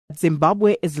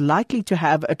Zimbabwe is likely to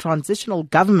have a transitional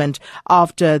government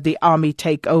after the army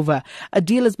takeover. A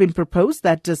deal has been proposed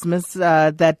that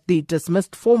the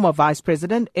dismissed former Vice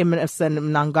President Emmerson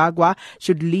Mnangagwa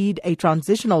should lead a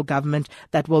transitional government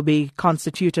that will be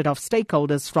constituted of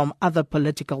stakeholders from other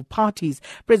political parties.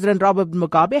 President Robert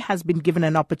Mugabe has been given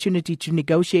an opportunity to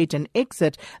negotiate an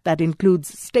exit that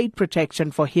includes state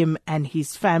protection for him and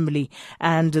his family.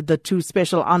 And the two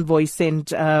special envoys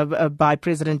sent by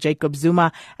President Jacob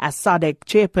Zuma as SADC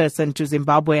chairperson to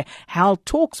Zimbabwe held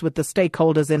talks with the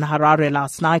stakeholders in Harare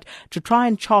last night to try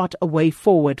and chart a way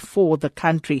forward for the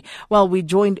country. Well, we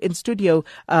joined in studio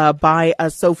by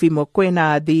Sophiwe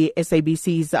Mokoena, the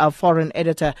SABC's foreign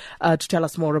editor, to tell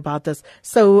us more about this.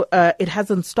 So it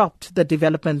hasn't stopped the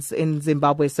developments in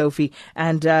Zimbabwe, Sophie,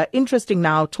 and interesting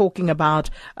now talking about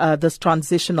this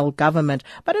transitional government.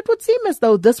 But it would seem as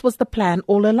though this was the plan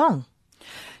all along.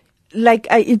 Like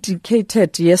I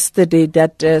indicated yesterday,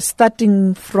 that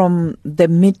starting from the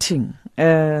meeting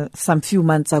some few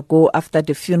months ago after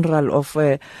the funeral of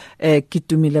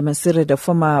Kitumile Masire, the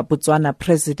former Botswana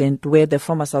president, where the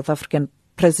former South African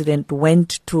president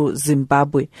went to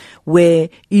Zimbabwe, where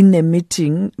in a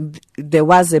meeting, there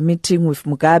was a meeting with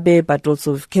Mugabe, but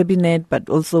also with cabinet, but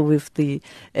also with the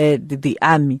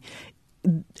army.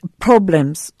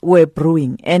 Problems were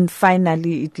brewing, and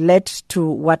finally it led to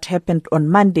what happened on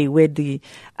Monday, where the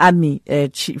army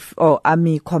chief or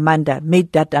army commander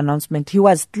made that announcement. He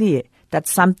was clear that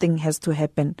something has to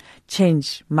happen,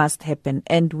 change must happen,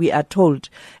 and we are told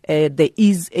there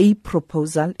is a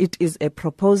proposal. It is a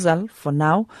proposal for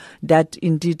now that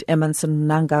indeed Emmerson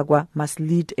Mnangagwa must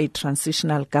lead a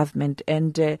transitional government,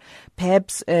 and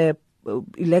perhaps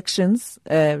elections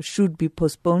should be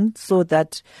postponed so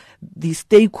that the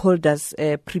stakeholders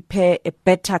prepare a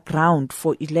better ground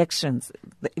for elections,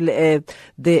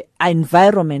 the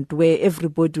environment where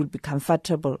everybody will be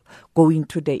comfortable going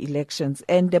to the elections.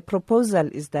 And the proposal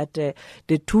is that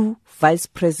the two vice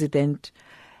presidents,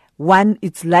 one,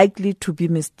 it's likely to be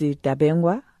Mr.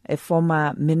 Dabengwa, a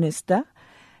former minister.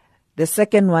 The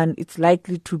second one, it's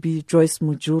likely to be Joyce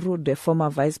Mujuru, the former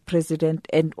vice president,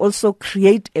 and also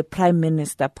create a prime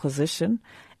minister position.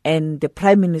 And the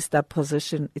prime minister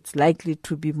position, it's likely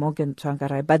to be Morgan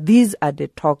Tsvangirai. But these are the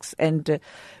talks, and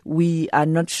we are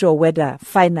not sure whether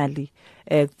finally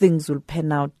things will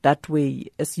pan out that way.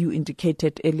 As you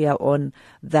indicated earlier on,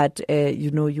 that,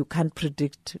 you can't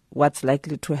predict what's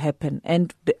likely to happen.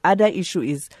 And the other issue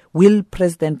is, will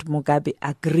President Mugabe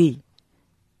agree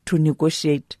to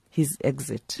negotiate his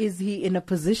exit? Is he in a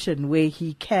position where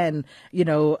he can,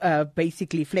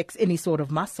 basically flex any sort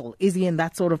of muscle? Is he in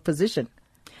that sort of position?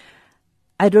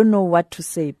 I don't know what to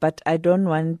say, but I don't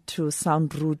want to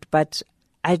sound rude, but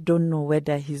I don't know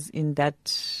whether he's in that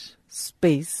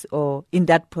space or in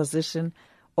that position,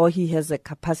 or he has a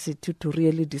capacity to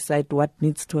really decide what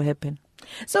needs to happen.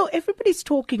 So everybody's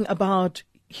talking about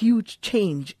huge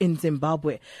change in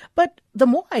Zimbabwe. But the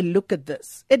more I look at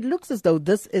this, it looks as though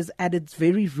this is at its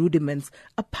very rudiments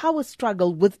a power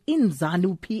struggle within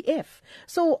ZANU-PF.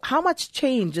 So how much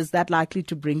change is that likely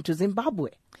to bring to Zimbabwe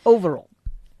overall?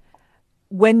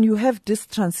 When you have this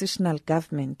transitional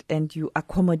government and you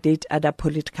accommodate other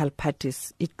political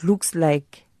parties, it looks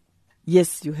like,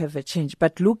 yes, you have a change.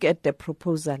 But look at the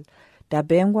proposal.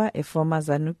 Dabengwa, a former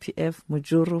ZANU-PF,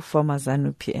 Mujuru, former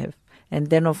ZANU-PF. And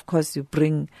then, of course, you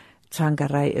bring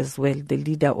Tsvangirai as well, the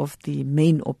leader of the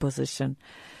main opposition.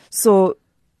 So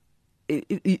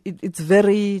it's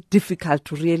very difficult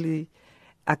to really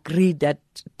agree that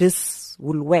this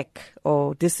will work,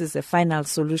 or this is a final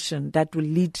solution that will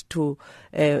lead to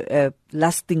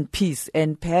lasting peace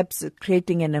and perhaps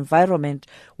creating an environment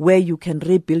where you can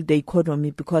rebuild the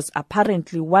economy, because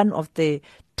apparently one of the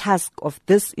tasks of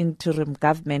this interim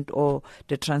government or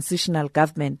the transitional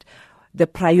government, the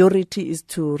priority is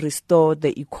to restore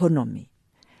the economy.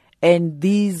 And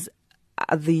these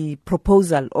are the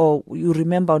proposal, or you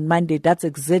remember on Monday, that's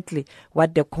exactly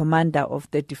what the commander of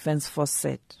the Defense Force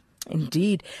said.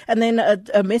 Indeed. And then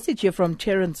a message here from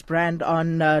Terence Brand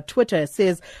on Twitter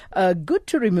says, good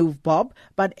to remove Bob,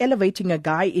 but elevating a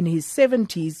guy in his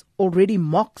 70s already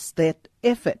mocks that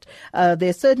effort.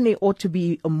 There certainly ought to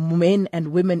be men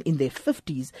and women in their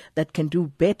 50s that can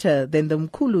do better than the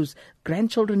Mkulus.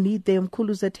 Grandchildren need their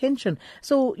Mkulus' attention.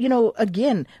 So,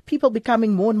 again, people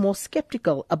becoming more and more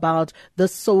skeptical about the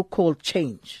so-called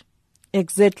change.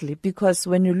 Exactly, because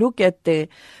when you look at the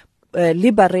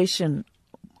liberation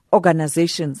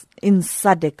organizations in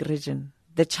SADC region,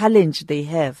 the challenge they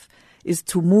have is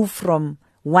to move from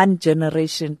one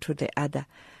generation to the other.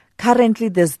 Currently,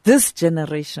 there's this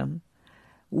generation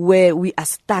where we are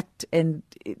stuck and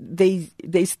they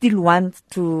still want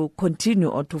to continue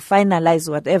or to finalize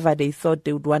whatever they thought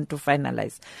they would want to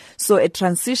finalize. So a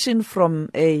transition from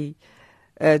a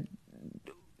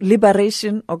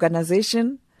liberation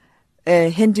organization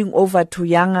handing over to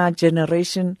younger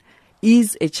generation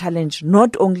is a challenge,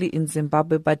 not only in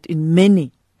Zimbabwe, but in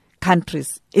many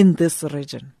countries in this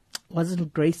region.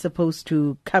 Wasn't Grace supposed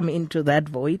to come into that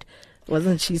void?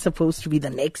 Wasn't she supposed to be the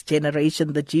next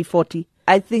generation, the G40?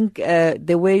 I think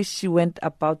the way she went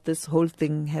about this whole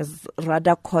thing has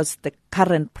rather caused the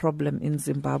current problem in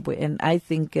Zimbabwe. And I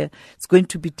think it's going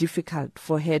to be difficult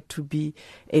for her to be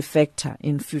a factor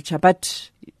in future. But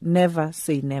never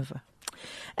say never.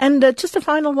 And just a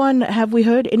final one, have we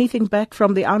heard anything back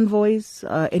from the envoys?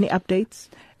 Any updates?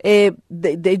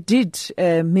 They did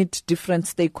meet different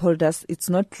stakeholders. It's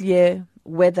not clear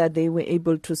whether they were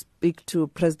able to speak to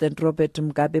President Robert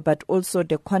Mugabe, but also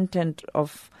the content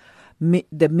of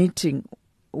the meeting.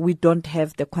 We don't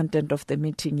have the content of the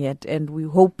meeting yet, and we're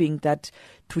hoping that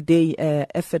today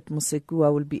Ephet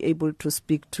Musekiwa will be able to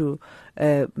speak to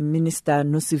Minister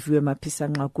Nosiviwe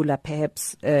Mapisa-Nqakula.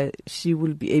 Perhaps she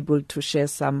will be able to share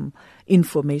some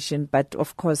information, but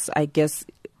of course, I guess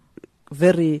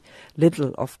very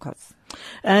little, of course.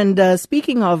 And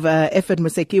speaking of Ephet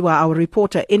Musekiwa, our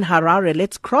reporter in Harare,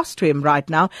 let's cross to him right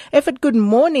now. Ephet, good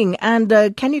morning. And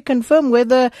can you confirm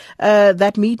whether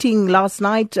that meeting last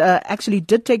night actually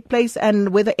did take place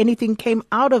and whether anything came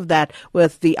out of that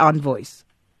with the envoys?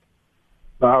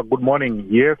 Good morning.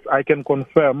 Yes, I can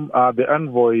confirm the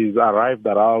envoys arrived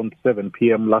around 7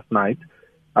 p.m. last night.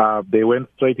 They went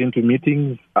straight into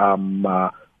meetings.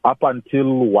 Up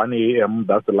until 1 a.m.,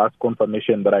 that's the last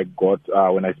confirmation that I got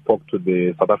when I spoke to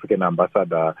the South African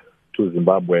ambassador to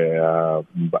Zimbabwe,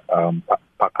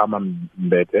 Pakama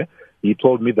Mbete. He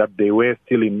told me that they were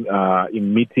still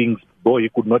in meetings, though he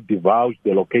could not divulge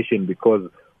the location because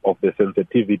of the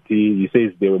sensitivity. He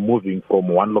says they were moving from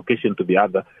one location to the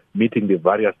other, meeting the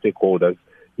various stakeholders.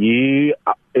 He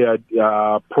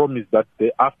promised that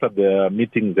after the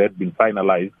meetings had been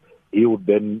finalized, he would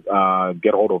then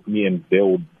get hold of me and they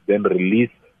would then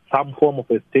release some form of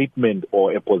a statement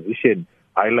or a position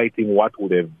highlighting what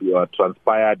would have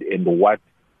transpired and what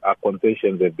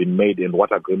concessions have been made and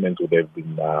what agreements would have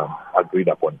been agreed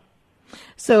upon.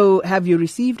 So have you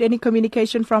received any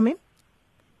communication from him?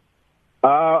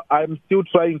 I'm still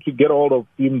trying to get hold of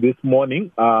him this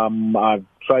morning. I've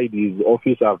tried his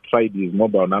office, I've tried his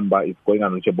mobile number, it's going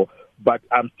unreachable. But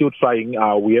I'm still trying.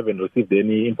 We haven't received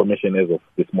any information as of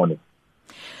this morning.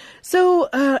 So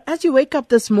as you wake up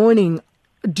this morning,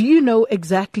 do you know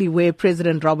exactly where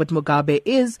President Robert Mugabe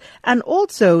is? And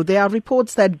also there are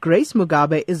reports that Grace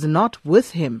Mugabe is not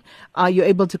with him. Are you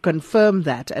able to confirm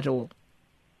that at all?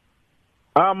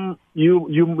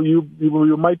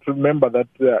 You might remember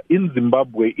that in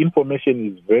Zimbabwe,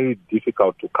 information is very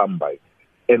difficult to come by.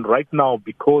 And right now,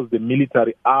 because the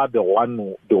military are the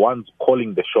ones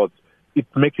calling the shots, it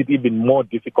makes it even more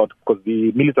difficult because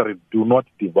the military do not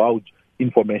divulge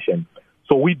information.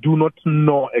 So we do not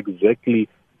know exactly.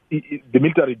 The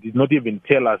military did not even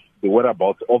tell us the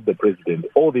whereabouts of the president.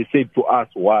 All they said to us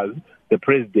was the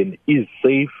president is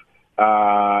safe,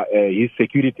 his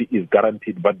security is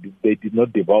guaranteed, but they did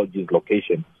not divulge his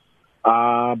location.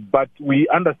 But we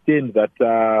understand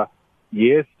that,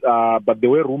 yes, but there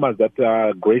were rumors that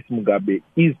Grace Mugabe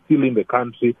is still in the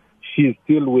country. She is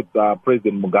still with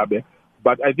President Mugabe.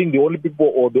 But I think the only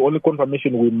people or the only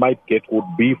confirmation we might get would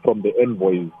be from the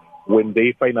envoys when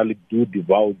they finally do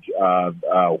divulge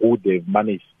who they've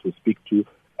managed to speak to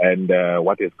and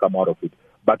what has come out of it.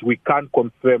 But we can't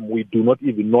confirm. We do not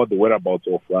even know the whereabouts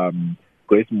of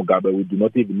Grace Mugabe. We do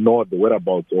not even know the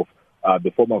whereabouts of the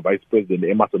former Vice President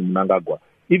Emmerson Mnangagwa.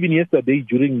 Even yesterday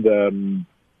during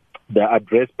the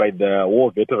address by the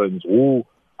war veterans who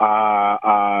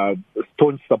are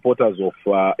staunch supporters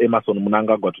of Emmerson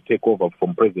Mnangagwa to take over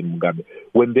from President Mugabe,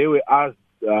 when they were asked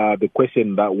the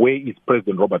question that where is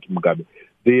President Robert Mugabe,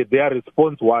 their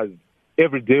response was,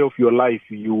 every day of your life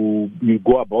you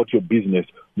go about your business,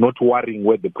 not worrying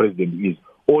where the president is.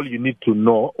 All you need to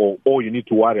know or all you need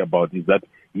to worry about is that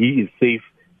he is safe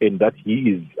and that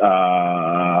he is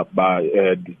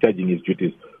discharging his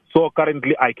duties. So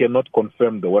currently, I cannot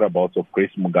confirm the whereabouts of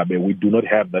Grace Mugabe. We do not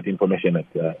have that information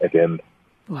at hand.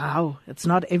 Wow, it's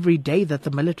not every day that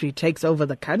the military takes over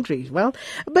the country. Well,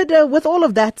 but with all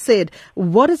of that said,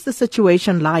 what is the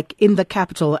situation like in the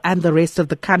capital and the rest of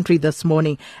the country this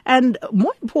morning? And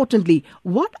more importantly,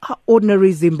 what are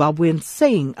ordinary Zimbabweans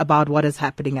saying about what is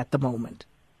happening at the moment?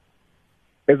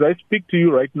 As I speak to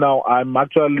you right now, I'm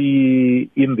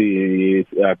actually in the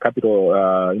capital,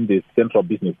 in the central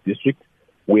business district,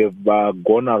 We have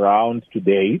gone around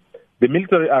today. The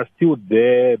military are still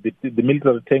there. The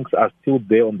military tanks are still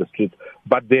there on the streets,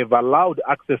 but they've allowed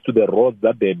access to the roads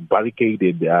that they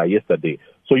barricaded yesterday.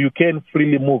 So you can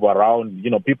freely move around.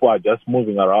 People are just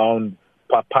moving around,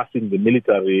 passing the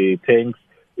military tanks.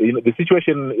 The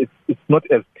situation it's not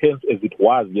as tense as it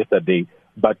was yesterday,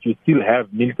 but you still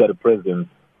have military presence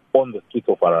on the streets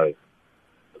of Harare.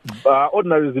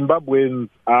 Ordinary Zimbabweans,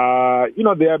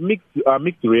 there are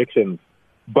mixed reactions.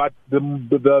 But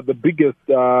the biggest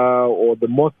or the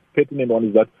most pertinent one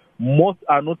is that most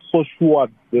are not so sure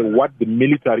what the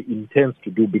military intends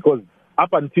to do, because up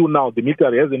until now the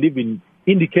military hasn't even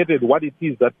indicated what it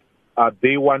is that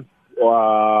they want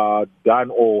done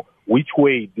or which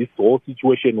way this whole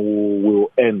situation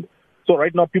will end. So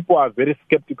right now people are very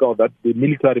skeptical that the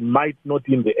military might not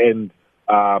in the end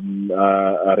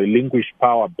relinquish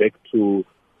power back to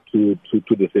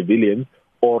the civilians.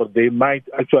 Or they might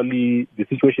the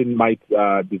situation might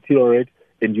deteriorate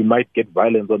and you might get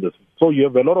violence on this. So you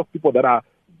have a lot of people that are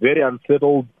very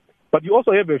unsettled, but you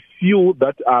also have a few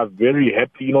that are very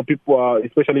happy. People,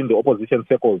 especially in the opposition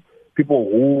circles, people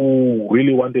who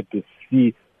really wanted to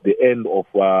see the end of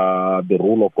the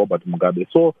rule of Robert Mugabe.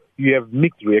 So you have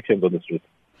mixed reactions on the street.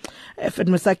 Ephet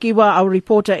Musekiwa, our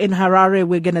reporter in Harare.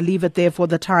 We're going to leave it there for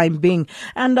the time being.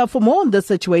 And for more on this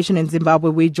situation in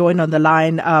Zimbabwe, we join on the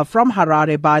line from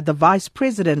Harare by the Vice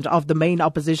President of the main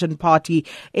opposition party,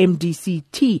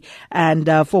 MDC-T,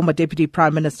 and former Deputy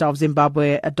Prime Minister of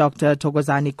Zimbabwe, Dr.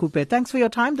 Thokozani Kupe. Thanks for your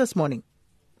time this morning.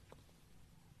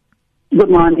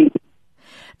 Good morning.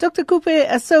 Dr.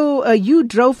 Kupe, so you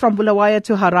drove from Bulawayo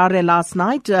to Harare last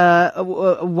night.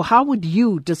 How would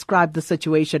you describe the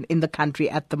situation in the country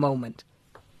at the moment?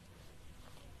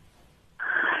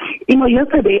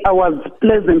 Yesterday I was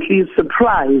pleasantly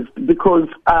surprised because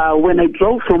when I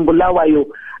drove from Bulawayo,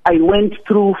 I went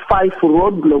through 5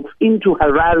 roadblocks into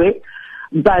Harare,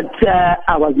 but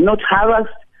I was not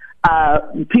harassed.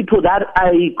 People that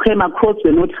I came across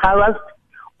were not harassed.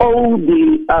 All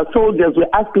the soldiers were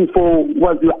asking for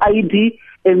was your ID,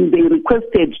 and they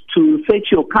requested to search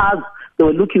your cars. They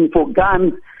were looking for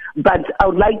guns. But I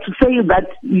would like to say that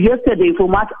yesterday,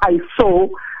 from what I saw,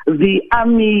 the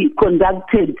army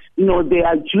conducted,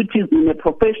 their duties in a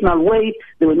professional way.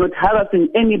 They were not harassing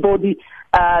anybody.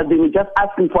 They were just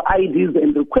asking for IDs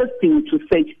and requesting to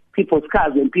search people's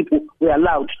cars, and people were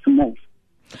allowed to move.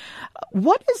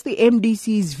 What is the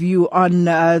MDC's view on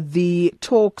the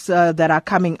talks that are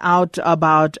coming out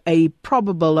about a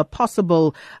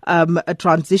possible a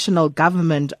transitional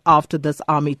government after this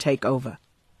army takeover?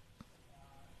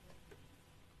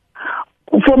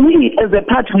 For me, as a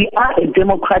party, we are a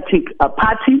democratic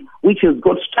party which has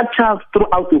got structures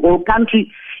throughout the whole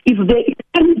country. If there is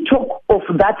any talk of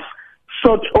that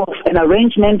sort of an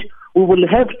arrangement, we will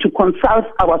have to consult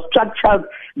our structures.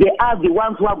 They are the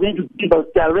ones who are going to give us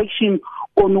direction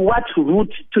on what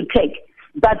route to take.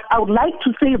 But I would like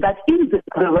to say that in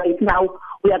Zimbabwe right now,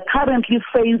 we are currently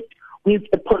faced with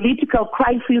a political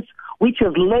crisis which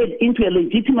has led into a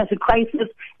legitimacy crisis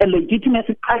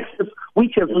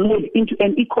which has led into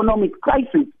an economic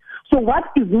crisis. So what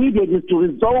is needed is to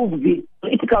resolve the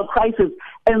political crisis,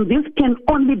 and this can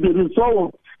only be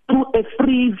resolved through a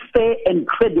free, fair, and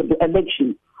credible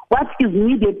election. What is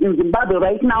needed in Zimbabwe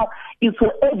right now is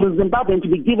for every Zimbabwean to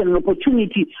be given an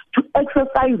opportunity to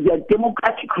exercise their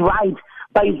democratic right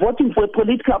by voting for a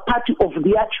political party of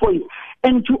their choice,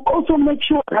 and to also make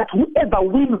sure that whoever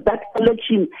wins that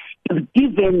election is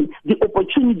given the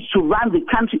opportunity to run the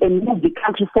country and move the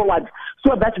country forward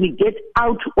so that we get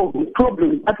out of the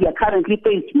problems that we are currently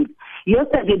faced with.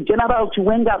 Yesterday, General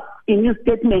Chiwenga, in his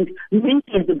statement,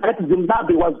 mentioned that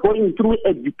Zimbabwe was going through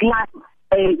a decline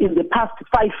in the past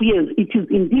 5 years. It is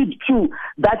indeed true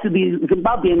that the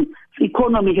Zimbabwean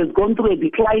economy has gone through a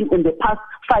decline in the past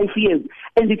 5 years.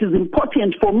 And it is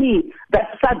important for me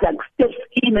that SADC steps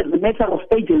in as a matter of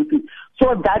agency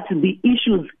so that the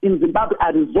issues in Zimbabwe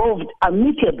are resolved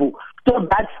amicably, so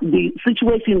that the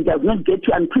situation does not get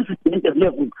to unprecedented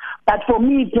levels. But for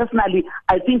me personally,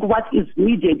 I think what is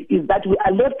needed is that we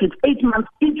are left with 8 months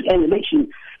into an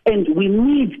election, and we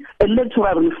need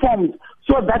electoral reforms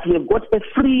so that we have got a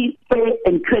free, fair,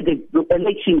 and credible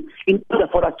election in order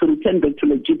for us to return back to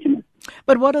legitimacy.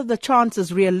 But what are the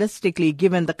chances, realistically,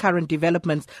 given the current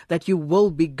developments, that you will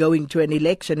be going to an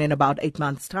election in about 8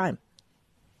 months' time?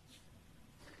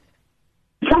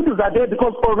 Chances are there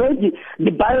because already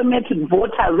the biometric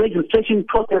voter registration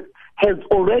process has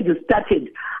already started.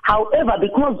 However,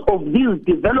 because of these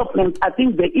developments, I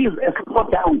think there is a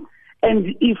slowdown.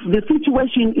 And if the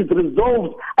situation is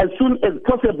resolved as soon as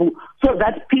possible so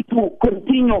that people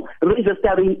continue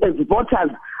registering as voters,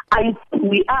 I think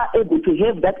we are able to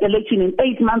have that election in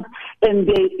 8 months, and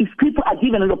if people are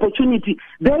given an opportunity,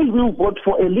 they will vote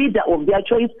for a leader of their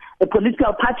choice, a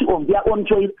political party of their own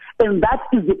choice, and that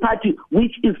is the party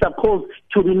which is supposed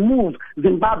to remove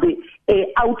Zimbabwe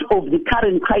out of the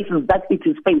current crisis that it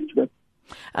is faced with.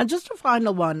 And just a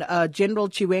final one, General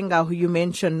Chiwenga, who you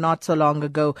mentioned not so long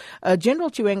ago. General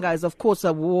Chiwenga is, of course,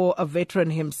 a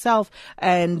veteran himself,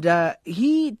 and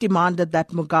he demanded that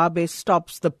Mugabe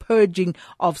stops the purging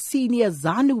of senior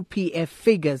ZANU-PF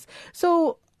figures.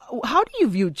 So how do you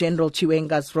view General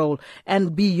Chiwenga's role,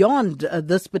 and beyond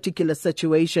this particular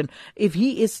situation, if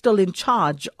he is still in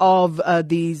charge of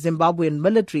the Zimbabwean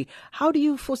military, how do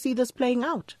you foresee this playing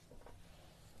out?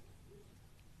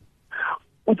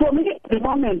 For me, at the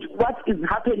moment, what is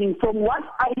happening, from what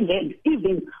I heard,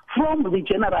 even from the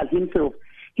general himself,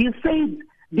 he said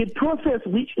the process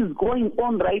which is going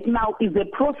on right now is a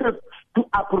process to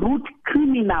uproot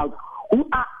criminals who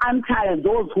are anti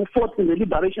those who fought in the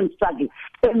liberation struggle.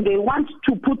 And they want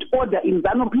to put order in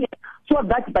ZANU-PF so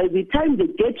that by the time they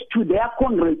get to their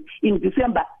Congress in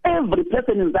December, every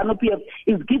person in ZANU-PF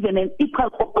is given an equal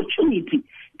opportunity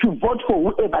to vote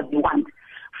for whoever they want.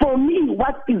 For me,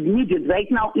 what is needed right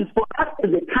now is for us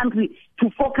as a country to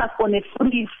focus on a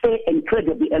free, fair, and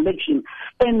credible election.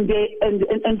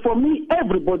 And for me,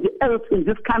 everybody else in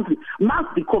this country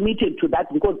must be committed to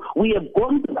that, because we have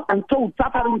gone through untold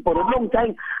suffering for a long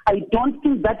time. I don't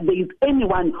think that there is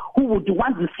anyone who would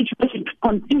want the situation to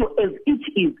continue as it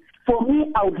is. For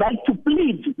me, I would like to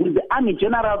plead with the Army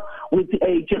General, with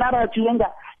General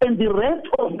Chiwenga, and the rest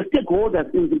of the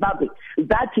stakeholders in Zimbabwe,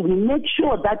 that we make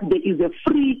sure that there is a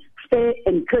free, fair,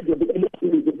 and credible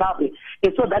election in Zimbabwe,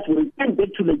 so that we return back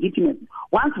to legitimacy.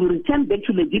 Once we return back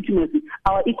to legitimacy,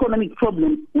 our economic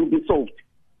problems will be solved.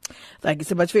 Thank you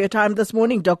so much for your time this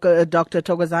morning, Dr.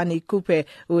 Thokozani Kupe,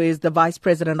 who is the Vice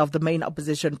President of the main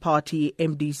opposition party,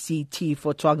 MDCT,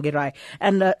 for Tsvangirai.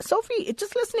 And Sophie,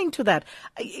 just listening to that,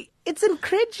 it's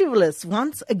incredulous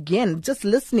once again, just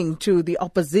listening to the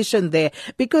opposition there,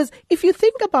 because if you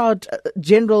think about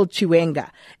General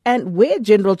Chiwenga and where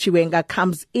General Chiwenga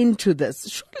comes into this,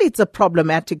 surely it's a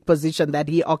problematic position that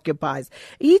he occupies.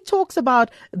 He talks about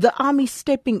the army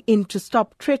stepping in to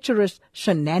stop treacherous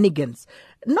shenanigans,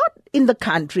 not in the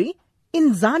country,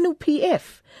 in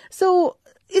ZANU-PF. So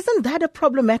isn't that a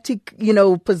problematic,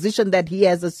 position that he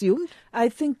has assumed? I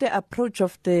think the approach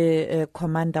of the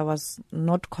commander was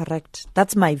not correct.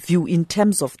 That's my view in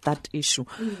terms of that issue.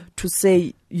 To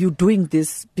say you're doing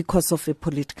this because of a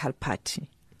political party.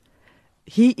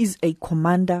 He is a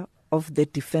commander of the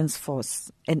Defense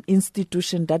Force, an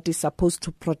institution that is supposed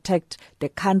to protect the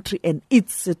country and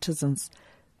its citizens,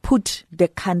 put the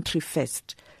country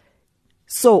first.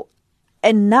 So,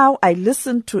 and now I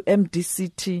listen to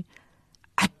MDCT,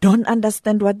 I don't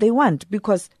understand what they want,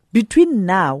 because between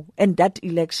now and that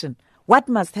election, what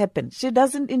must happen? She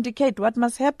doesn't indicate what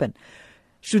must happen.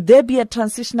 Should there be a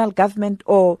transitional government,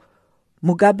 or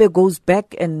Mugabe goes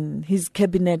back and his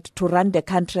cabinet to run the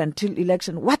country until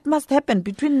election? What must happen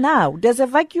between now? There's a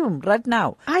vacuum right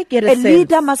now. I get a sense.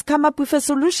 Leader must come up with a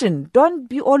solution. Don't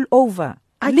be all over.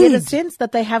 I get a sense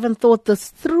that they haven't thought this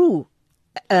through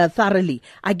thoroughly.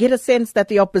 I get a sense that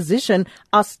the opposition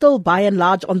are still by and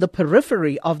large on the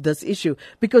periphery of this issue,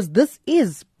 because this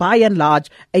is by and large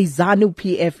a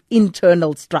ZANU-PF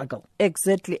internal struggle.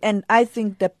 Exactly. And I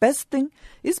think the best thing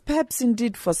is perhaps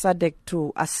indeed for SADC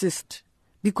to assist,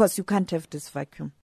 because you can't have this vacuum.